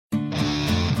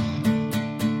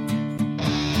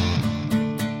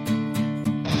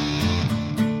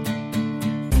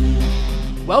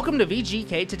Welcome to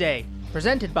VGK Today,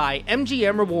 presented by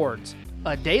MGM Rewards,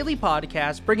 a daily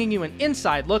podcast bringing you an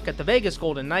inside look at the Vegas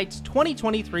Golden Knights'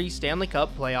 2023 Stanley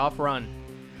Cup Playoff run.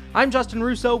 I'm Justin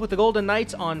Russo with the Golden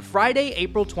Knights on Friday,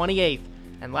 April 28th,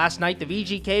 and last night the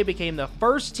VGK became the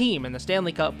first team in the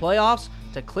Stanley Cup Playoffs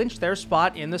to clinch their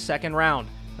spot in the second round,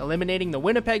 eliminating the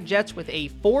Winnipeg Jets with a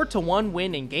 4-1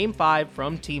 win in Game 5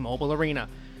 from T-Mobile Arena.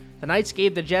 The Knights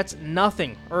gave the Jets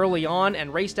nothing early on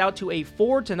and raced out to a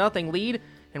 4-0 lead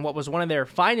in what was one of their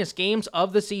finest games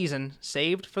of the season,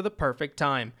 saved for the perfect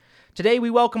time. Today we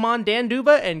welcome on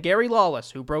D'Uva and Gary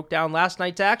Lawless, who broke down last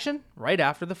night's action right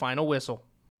after the final whistle.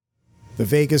 The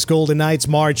Vegas Golden Knights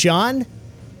march on,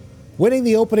 winning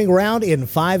the opening round in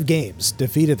 5 games,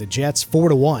 defeated the Jets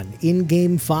 4-1 in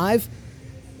Game 5.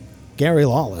 Gary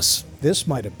Lawless, this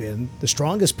might have been the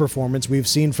strongest performance we've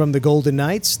seen from the Golden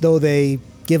Knights, though they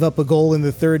give up a goal in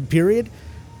the third period.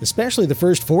 Especially the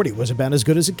first 40 was about as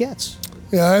good as it gets.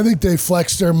 Yeah, I think they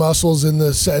flexed their muscles in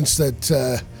the sense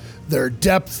that their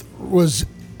depth was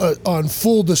on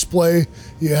full display.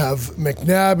 You have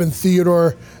McNabb and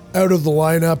Theodore out of the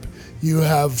lineup. You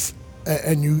have,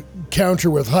 and you counter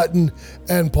with Hutton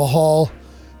and Pahal.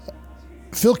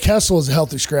 Phil Kessel is a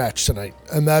healthy scratch tonight,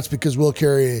 and that's because Will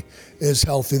Carrier is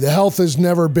healthy. The health has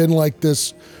never been like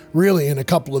this really in a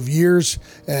couple of years,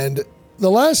 and the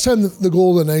last time the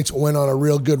Golden Knights went on a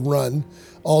real good run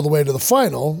all the way to the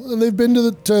final, and they've been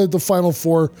to the Final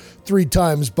Four 3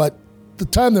 times, but the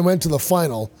time they went to the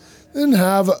final, they didn't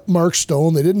have Mark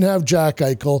Stone, they didn't have Jack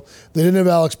Eichel, they didn't have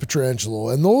Alex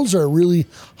Pietrangelo, and those are really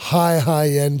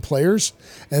high-end players,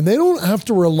 and they don't have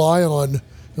to rely on,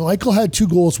 Eichel had 2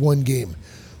 goals 1 game.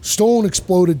 Stone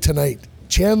exploded tonight.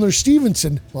 Chandler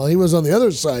Stevenson, well, he was on the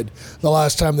other side the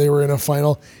last time they were in a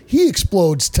final. He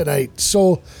explodes tonight.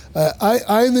 So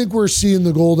I think we're seeing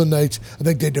the Golden Knights. I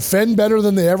think they defend better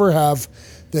than they ever have.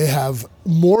 They have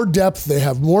more depth. They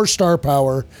have more star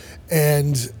power.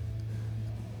 And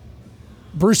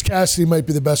Bruce Cassidy might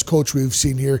be the best coach we've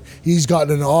seen here. He's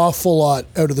gotten an awful lot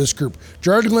out of this group.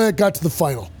 Gerard Gallant got to the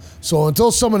final. So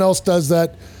until someone else does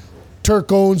that,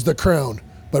 Turk owns the crown.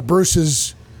 But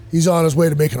Bruce he's on his way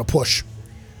to making a push.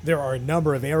 There are a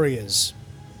number of areas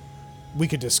we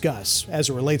could discuss as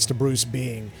it relates to Bruce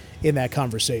being in that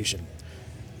conversation.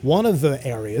 One of the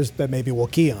areas that maybe we'll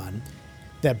key on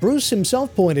that Bruce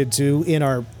himself pointed to in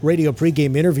our radio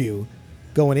pregame interview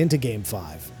going into Game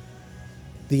 5,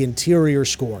 the interior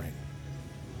scoring.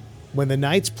 When the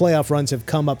Knights' playoff runs have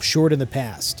come up short in the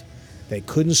past, they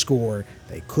couldn't score,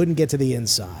 they couldn't get to the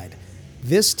inside.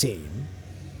 This team,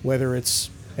 whether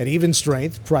it's at even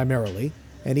strength primarily,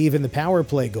 and even the power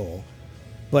play goal.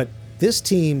 But this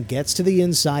team gets to the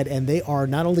inside, and they are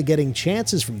not only getting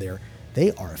chances from there,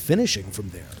 they are finishing from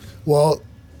there. Well,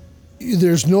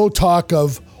 there's no talk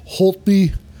of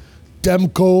Holtby,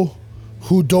 Demko,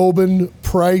 Hudobin,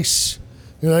 Price.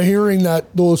 You're not hearing that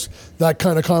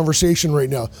kind of conversation right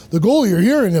now. The goal you're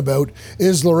hearing about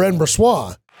is Laurent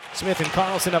Brossoit. Smith and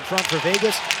Carlson up front for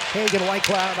Vegas. Hagen,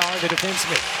 Whitecloud are the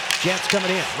defensemen. Jets coming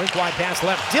in. Rink wide pass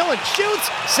left. Dillon shoots.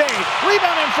 Save.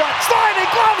 Rebound in front. Sliding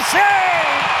glove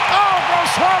save. Oh,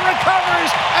 Brossoit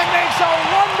recovers and makes a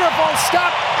wonderful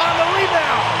stop on the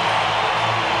rebound.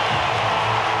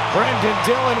 Brendan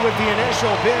Dillon with the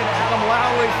initial bid. Adam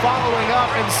Lowry following up,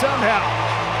 and somehow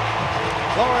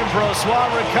Laurent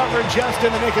Brossoit recovered just in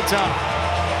the nick of time.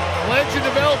 Legend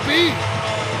of LB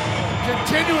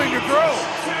continuing to grow.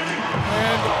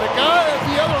 And the guy at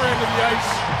the other end of the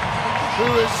ice, who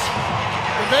is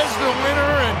the Vezina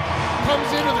winner and comes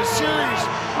into the series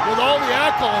with all the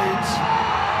accolades,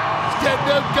 is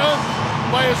getting outdone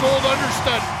by his old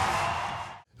understudy.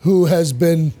 Who has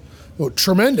been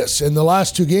tremendous in the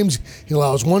last 2 games. He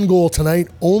allows 1 goal tonight,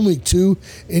 only 2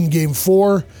 in Game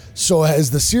 4. So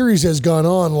as the series has gone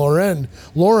on,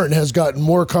 Lauren has gotten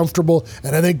more comfortable,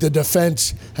 and I think the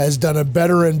defense has done a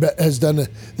better and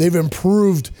they've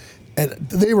improved. And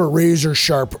they were razor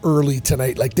sharp early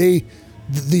tonight. Like the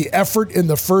effort in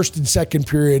the first and second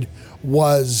period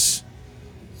was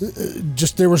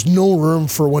just, there was no room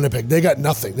for Winnipeg. They got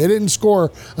nothing. They didn't score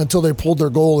until they pulled their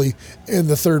goalie in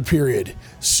the third period.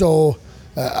 So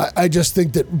I just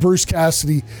think that Bruce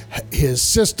Cassidy, his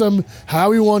system,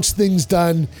 how he wants things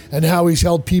done, and how he's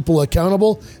held people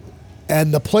accountable,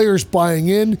 and the players buying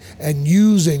in and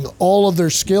using all of their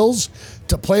skills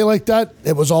to play like that,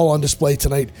 it was all on display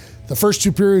tonight. The first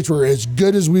 2 periods were as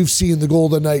good as we've seen the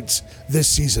Golden Knights this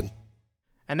season.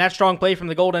 And that strong play from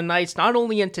the Golden Knights, not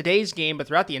only in today's game, but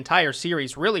throughout the entire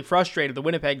series, really frustrated the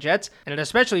Winnipeg Jets, and it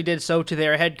especially did so to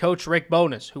their head coach, Rick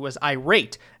Bowness, who was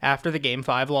irate after the Game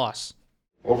 5 loss.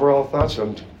 Overall thoughts,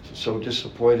 I'm so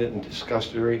disappointed and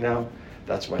disgusted right now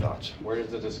That's my thoughts. Where does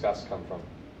the disgust come from?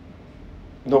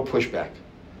 No pushback.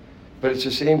 But it's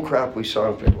the same crap we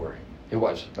saw in February. It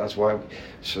was. That's why.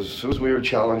 So as soon as we were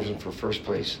challenging for first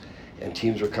place and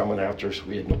teams were coming after us,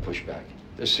 we had no pushback.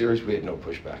 This series, we had no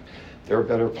pushback. Their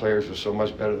better players were so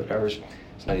much better than ours,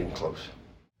 it's not even close.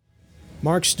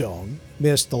 Mark Stone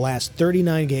missed the last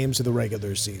 39 games of the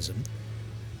regular season.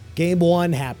 Game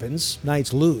 1 happens,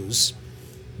 Knights lose.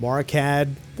 Mark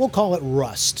had, we'll call it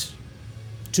rust.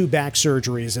 2 back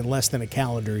surgeries in less than a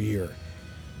calendar year.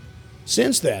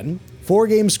 Since then,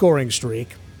 4-game scoring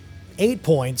streak, 8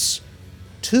 points,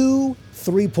 2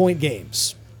 3-point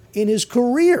games. In his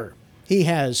career, he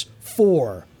has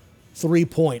 4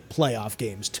 3-point playoff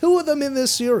games, 2 of them in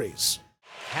this series.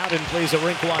 Howden plays a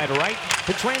rink wide right.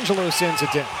 Pietrangelo sends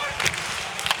it down.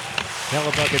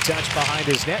 Hellebuyck a touch behind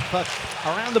his net. Puck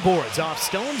around the boards. Off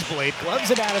Stone's blade. Gloves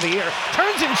it out of the air.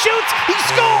 Turns and shoots. He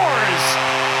scores!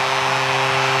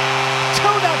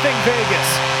 2-0 Vegas.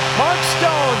 Mark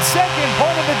Stone, second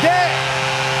point of the day.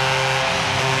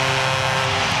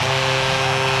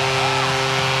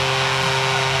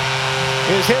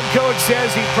 His head coach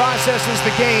says he processes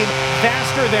the game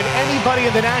faster than anybody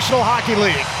in the National Hockey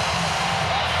League.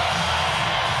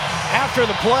 After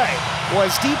the play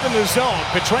was deep in the zone,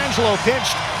 Pietrangelo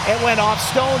pinched and went off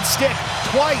Stone's stick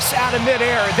twice out of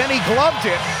midair. Then he gloved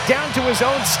it down to his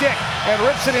own stick and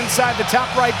rips it inside the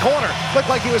top right corner. Looked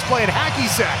like he was playing hacky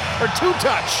sack or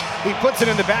two-touch. He puts it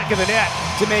in the back of the net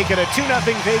to make it a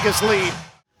 2-0 Vegas lead.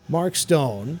 Mark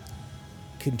Stone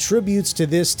contributes to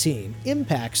this team,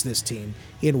 impacts this team,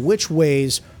 in which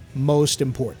ways most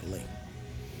importantly?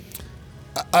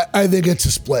 I think it's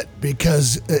a split,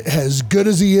 because as good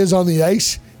as he is on the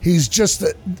ice, he's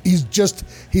that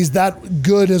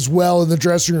good as well in the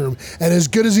dressing room, and as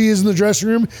good as he is in the dressing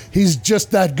room, he's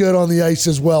just that good on the ice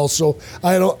as well. So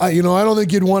I don't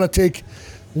think you'd want to take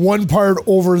one part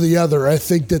over the other. I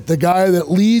think that the guy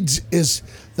that leads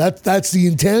that's the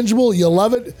intangible. You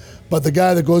love it. But the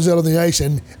guy that goes out on the ice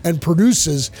and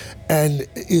produces and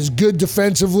is good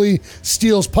defensively,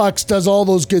 steals pucks, does all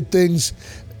those good things,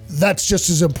 that's just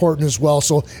as important as well.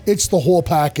 So it's the whole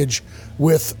package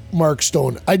with Mark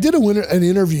Stone. I did an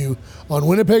interview on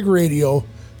Winnipeg radio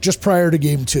just prior to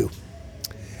Game 2.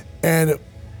 And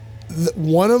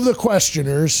one of the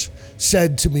questioners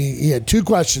said to me, he had 2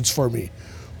 questions for me.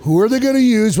 Who are they going to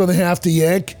use when they have to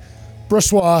yank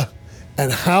Brossoit, and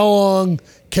how long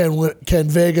can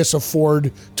Vegas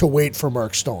afford to wait for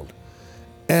Mark Stone?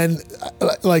 And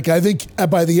I think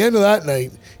by the end of that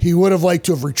night, he would have liked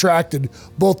to have retracted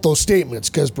both those statements,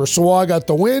 because Brossoit got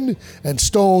the win and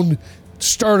Stone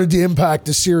started to impact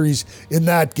the series in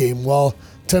that game. Well,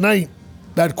 tonight,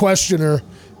 that questioner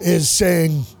is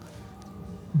saying,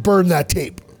 burn that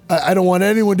tape. I don't want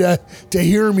anyone to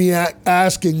hear me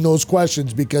asking those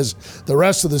questions, because the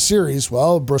rest of the series,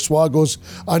 well, Brossoit goes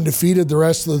undefeated the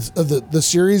rest of the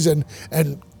series, and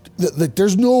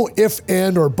there's no if,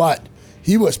 and, or but.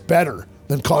 He was better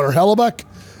than Connor Hellebuyck,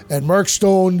 and Mark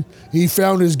Stone, he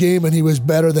found his game, and he was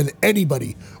better than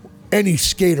anybody, any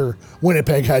skater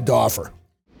Winnipeg had to offer.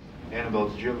 Annabelle,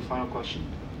 did you have a final question?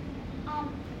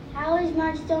 How has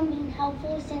Mark Stone been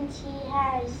helpful since he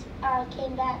has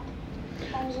came back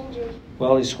from his injury?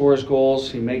 Well, he scores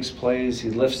goals, he makes plays, he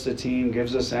lifts the team,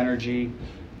 gives us energy,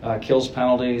 kills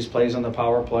penalties, plays on the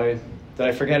power play. Did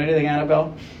I forget anything,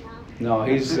 Annabelle? No,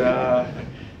 he's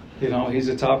he's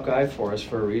a top guy for us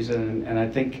for a reason, and I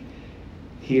think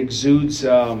he exudes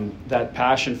that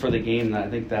passion for the game, and I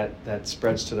think that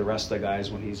spreads to the rest of the guys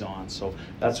when he's on. So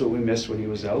that's what we missed when he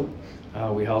was out.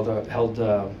 We held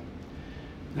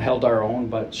our own,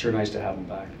 but sure nice to have him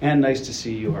back. And nice to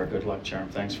see you, our good luck charm.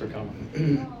 Thanks for coming.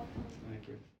 Thank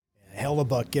you.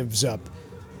 Hellebuyck gives up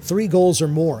 3 goals or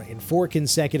more in 4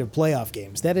 consecutive playoff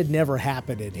games. That had never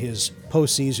happened in his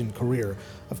postseason career.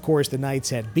 Of course, the Knights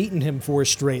had beaten him 4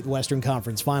 straight Western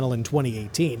Conference Final in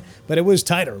 2018, but it was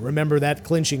tighter. Remember that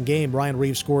clinching game? Ryan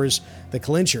Reeves scores the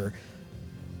clincher,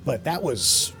 but that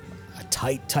was a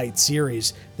tight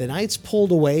series. The Knights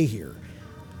pulled away here.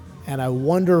 And I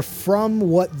wonder, from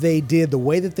what they did, the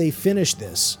way that they finished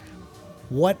this,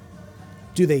 what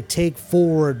do they take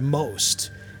forward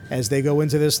most as they go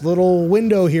into this little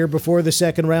window here before the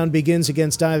second round begins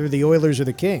against either the Oilers or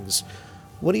the Kings?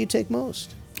 What do you take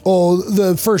most? Oh,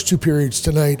 the first 2 periods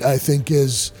tonight, I think,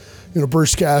 is,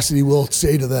 Bruce Cassidy will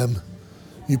say to them,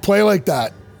 you play like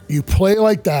that,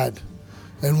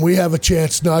 and we have a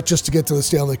chance not just to get to the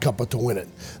Stanley Cup, but to win it.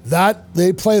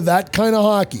 They play that kind of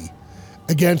hockey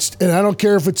against, and I don't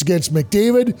care if it's against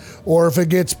McDavid or if it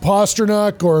gets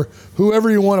Pasternak or whoever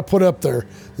you want to put up there.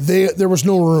 There was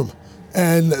no room,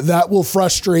 and that will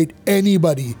frustrate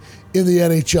anybody in the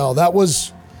NHL. That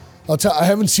was, I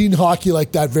haven't seen hockey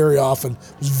like that very often.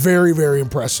 It was very, very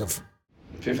impressive.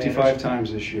 55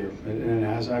 times this year. And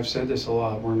as I've said this a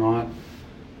lot, we're not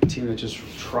a team that just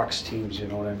trucks teams, you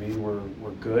know what I mean?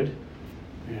 We're good.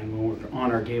 And when we're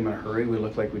on our game in a hurry, we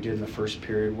look like we did in the first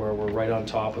period, where we're right on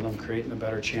top of them, creating the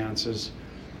better chances.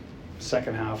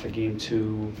 Second half of game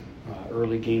 2,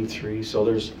 early game 3. So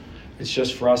it's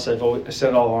just for us, I said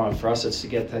it all along, for us it's to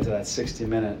get to that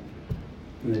 60-minute.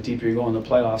 And the deeper you go in the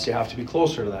playoffs, you have to be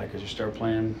closer to that, because you start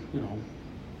playing,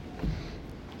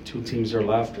 2 teams that are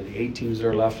left, or the 8 teams that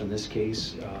are left in this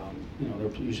case.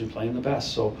 They're usually playing the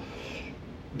best. So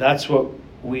that's what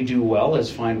we do well, is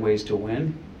find ways to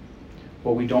win.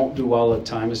 What we don't do well at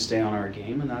times is stay on our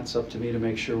game, and that's up to me to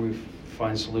make sure we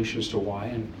find solutions to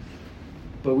why.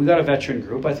 But we got a veteran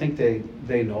group. I think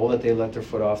they know that they let their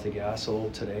foot off the gas a little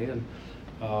today,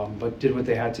 but did what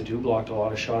they had to do, blocked a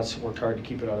lot of shots, worked hard to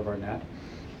keep it out of our net.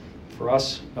 For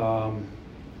us,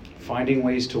 finding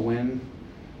ways to win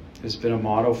has been a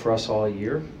motto for us all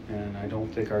year, and I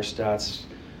don't think our stats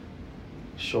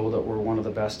show that we're one of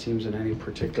the best teams in any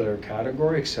particular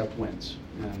category except wins,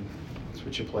 and that's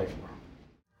what you play for.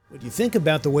 When you think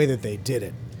about the way that they did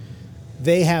it,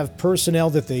 they have personnel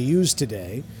that they use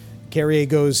today. Carrier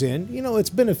goes in. It's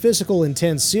been a physical,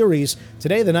 intense series.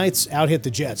 Today, the Knights out-hit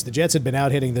the Jets. The Jets had been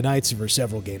out-hitting the Knights for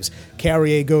several games.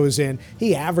 Carrier goes in.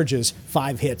 He averages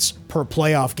 5 hits per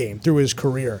playoff game through his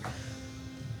career.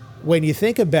 When you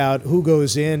think about who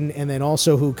goes in and then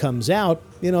also who comes out,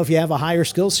 if you have a higher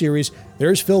skill series,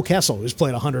 there's Phil Kessel, who's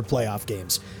played 100 playoff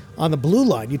games. On the blue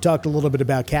line, you talked a little bit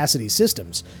about Cassidy's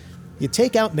systems. You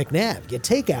take out McNabb, you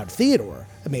take out Theodore.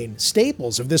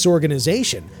 Staples of this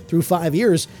organization through 5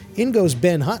 years. In goes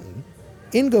Ben Hutton.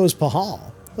 In goes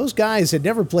Pahal. Those guys had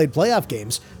never played playoff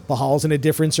games. Pahal's in a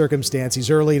different circumstance.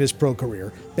 He's early in his pro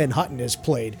career. Ben Hutton has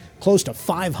played close to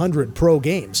 500 pro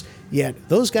games. Yet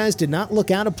those guys did not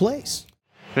look out of place.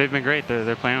 They've been great.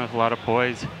 They're playing with a lot of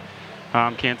poise.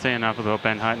 Can't say enough about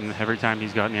Ben Hutton. Every time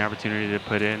he's gotten the opportunity to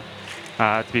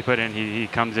be put in, he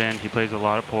comes in, he plays with a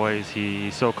lot of poise.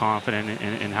 He's so confident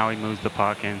in how he moves the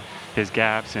puck and his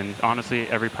gaps, and honestly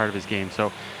every part of his game.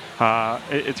 So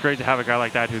it's great to have a guy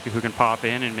like that who can pop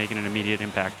in and make an immediate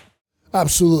impact.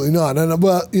 Absolutely not.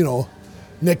 And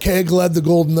Nick Hague led the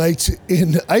Golden Knights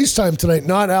in ice time tonight,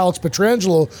 not Alex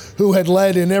Pietrangelo, who had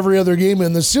led in every other game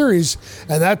in the series.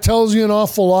 And that tells you an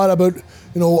awful lot about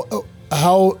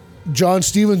how John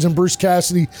Stevens and Bruce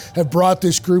Cassidy have brought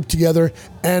this group together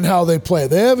and how they play.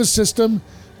 They have a system,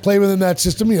 play within that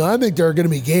system. I think there are going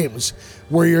to be games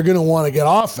where you're going to want to get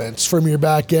offense from your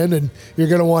back end, and you're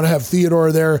going to want to have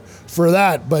Theodore there for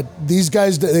that. But these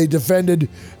guys, they defended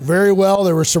very well.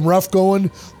 There was some rough going.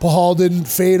 Pahal didn't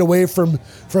fade away from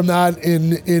that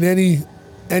in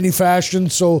any fashion.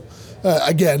 So,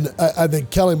 again, I think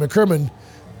Kelly McCrimmon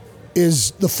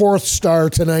is the 4th star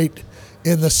tonight,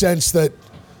 in the sense that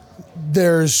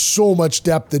there's so much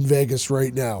depth in Vegas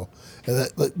right now. And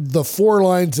the 4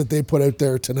 lines that they put out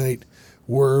there tonight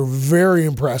were very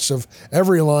impressive.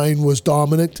 Every line was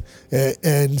dominant,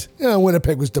 and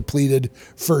Winnipeg was depleted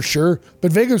for sure.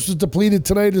 But Vegas was depleted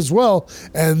tonight as well,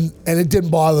 and it didn't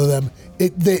bother them.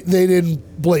 They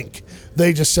didn't blink.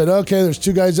 They just said, okay, there's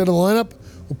 2 guys in the lineup.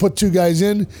 We'll put 2 guys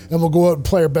in, and we'll go out and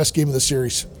play our best game of the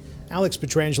series. Alex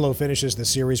Pietrangelo finishes the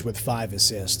series with 5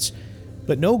 assists.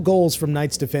 But no goals from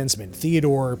Knights defensemen.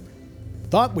 Theodore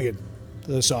thought we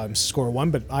saw him score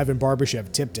 1, but Ivan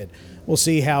Barbashev tipped it. We'll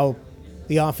see how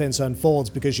the offense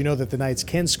unfolds, because that the Knights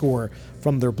can score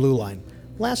from their blue line.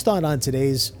 Last thought on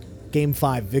today's Game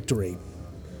 5 victory.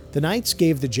 The Knights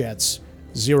gave the Jets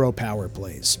 0 power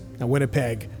plays. Now,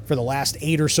 Winnipeg, for the last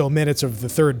 8 or so minutes of the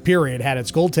third period, had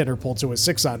its goaltender pulled to a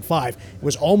 6-on-5. It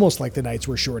was almost like the Knights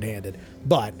were shorthanded.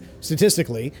 But,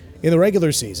 statistically, in the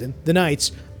regular season, the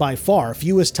Knights, by far,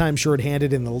 fewest times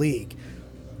shorthanded in the league.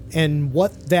 And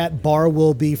what that bar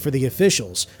will be for the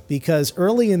officials, because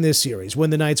early in this series, when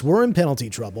the Knights were in penalty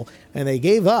trouble, and they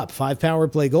gave up 5 power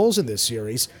play goals in this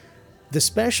series, the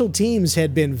special teams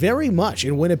had been very much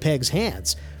in Winnipeg's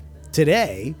hands.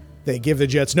 Today, they give the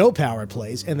Jets no power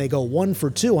plays, and they go 1 for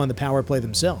 2 on the power play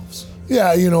themselves.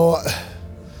 Yeah,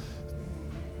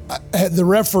 the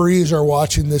referees are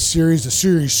watching this series. The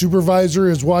series supervisor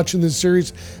is watching this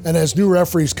series, and as new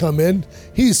referees come in,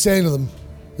 he's saying to them,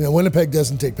 Winnipeg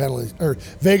doesn't take penalties, or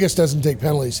Vegas doesn't take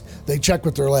penalties. They check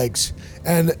with their legs.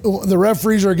 And the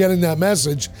referees are getting that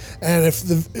message. And if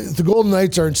the Golden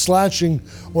Knights aren't slashing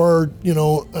or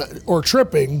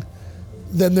tripping,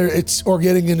 then or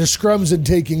getting into scrums and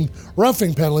taking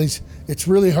roughing penalties, it's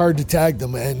really hard to tag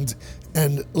them. And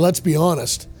let's be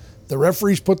honest, the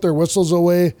referees put their whistles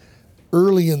away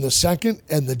early in the second,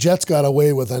 and the Jets got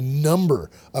away with a number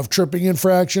of tripping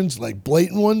infractions, like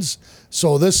blatant ones.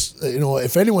 So this,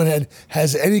 if anyone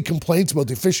has any complaints about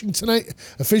the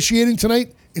officiating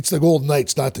tonight, it's the Golden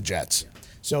Knights, not the Jets.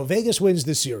 So Vegas wins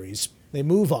this series. They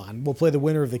move on. We'll play the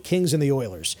winner of the Kings and the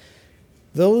Oilers.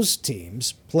 Those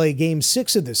teams play Game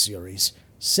 6 of this series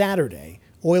Saturday.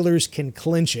 Oilers can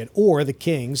clinch it, or the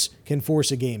Kings can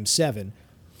force a Game 7.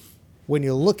 When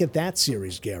you look at that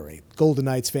series, Gary, Golden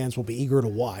Knights fans will be eager to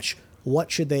watch.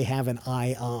 What should they have an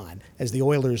eye on as the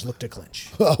Oilers look to clinch?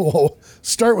 Well,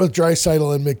 start with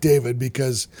Draisaitl and McDavid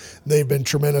because they've been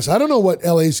tremendous. I don't know what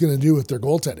LA is going to do with their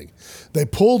goaltending. They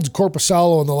pulled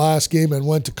Korpisalo in the last game and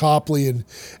went to Copley, and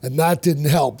that didn't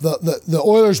help. The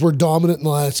Oilers were dominant in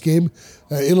the last game.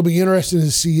 It'll be interesting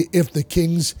to see if the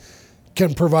Kings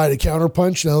can provide a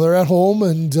counterpunch. Now they're at home,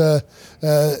 and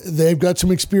they've got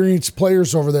some experienced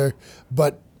players over there.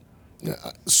 But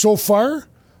so far,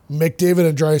 McDavid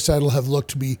and Draisaitl have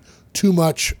looked to be too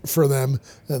much for them.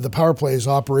 The power play is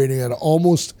operating at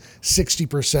almost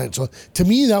 60%. So to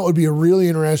me, that would be a really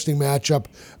interesting matchup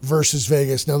versus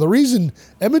Vegas. Now, the reason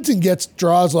Edmonton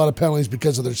draws a lot of penalties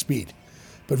because of their speed.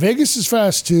 But Vegas is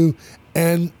fast too,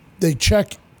 and they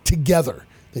check together.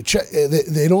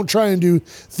 They don't try and do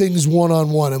things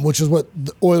one-on-one, and which is what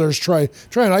the Oilers try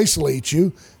and isolate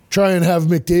you, try and have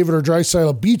McDavid or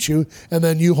Draisaitl beat you, and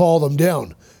then you haul them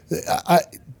down.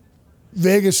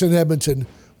 Vegas and Edmonton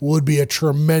would be a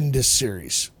tremendous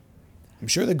series. I'm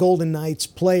sure the Golden Knights,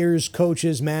 players,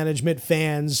 coaches, management,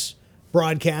 fans,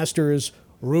 broadcasters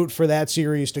root for that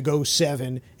series to go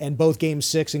 7 and both Game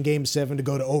 6 and Game 7 to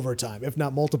go to overtime, if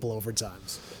not multiple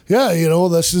overtimes. Yeah,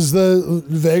 this is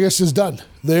Vegas is done.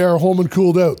 They are home and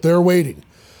cooled out. They're waiting.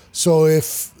 So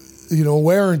if,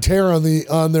 wear and tear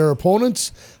on their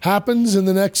opponents happens in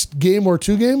the next game or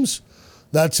 2 games,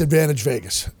 that's advantage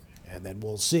Vegas. And then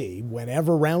we'll see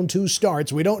whenever round 2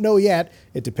 starts. We don't know yet.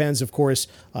 It depends, of course,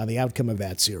 on the outcome of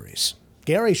that series.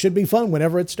 Gary, should be fun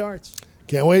whenever it starts.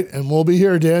 Can't wait. And we'll be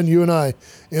here, Dan, you and I,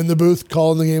 in the booth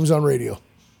calling the games on radio.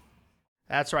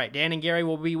 That's right. Dan and Gary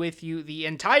will be with you the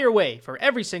entire way for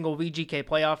every single VGK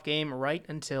playoff game right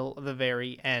until the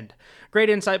very end. Great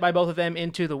insight by both of them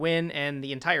into the win and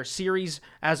the entire series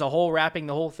as a whole, wrapping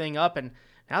the whole thing up. And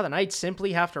now the Knights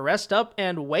simply have to rest up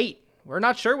and wait. We're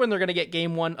not sure when they're going to get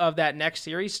Game 1 of that next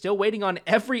series. Still waiting on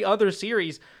every other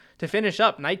series to finish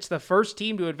up. Knights the first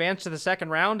team to advance to the second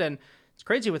round, and it's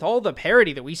crazy with all the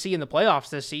parity that we see in the playoffs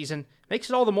this season. Makes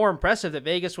it all the more impressive that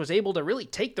Vegas was able to really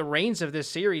take the reins of this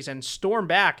series and storm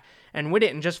back and win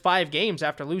it in just 5 games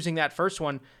after losing that first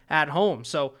one at home.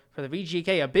 So for the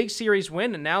VGK, a big series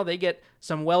win, and now they get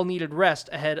some well-needed rest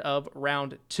ahead of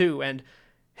round 2. And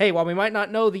hey, while we might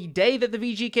not know the day that the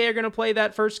VGK are going to play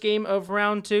that first game of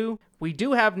round 2, we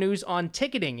do have news on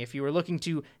ticketing. If you were looking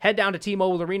to head down to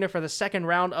T-Mobile Arena for the second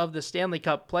round of the Stanley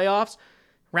Cup Playoffs,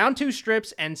 Round 2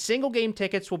 strips and single game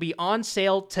tickets will be on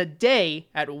sale today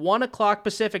at 1 o'clock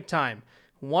Pacific time.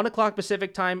 1 o'clock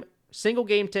Pacific time, single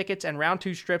game tickets and Round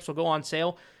 2 strips will go on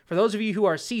sale. For those of you who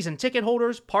are season ticket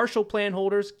holders, partial plan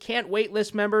holders, can't wait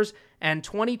list members, and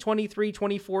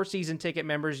 2023-24 season ticket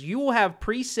members, you will have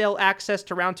pre-sale access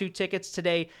to Round 2 tickets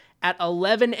today at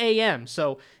 11 a.m.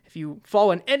 So if you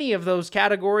fall in any of those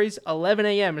categories, 11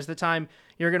 a.m. is the time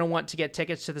you're going to want to get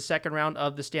tickets to the second round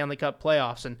of the Stanley Cup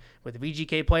Playoffs. And with the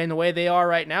VGK playing the way they are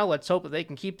right now, let's hope that they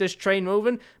can keep this train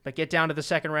moving, but get down to the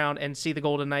second round and see the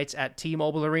Golden Knights at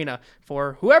T-Mobile Arena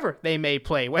for whoever they may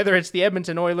play. Whether it's the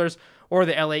Edmonton Oilers or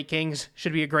the LA Kings,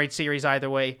 should be a great series either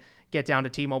way. Get down to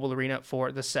T-Mobile Arena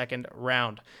for the second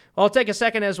round. Well, I'll take a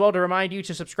second as well to remind you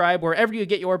to subscribe wherever you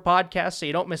get your podcasts so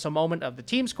you don't miss a moment of the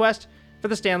team's quest for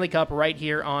the Stanley Cup right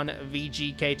here on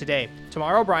VGK Today.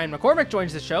 Tomorrow, Brian McCormick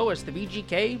joins the show as the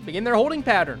VGK begin their holding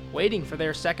pattern, waiting for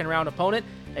their second round opponent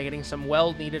and getting some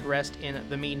well-needed rest in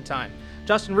the meantime.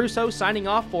 Justin Russo signing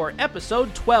off for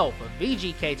episode 12 of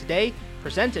VGK Today,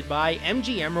 presented by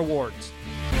MGM Rewards.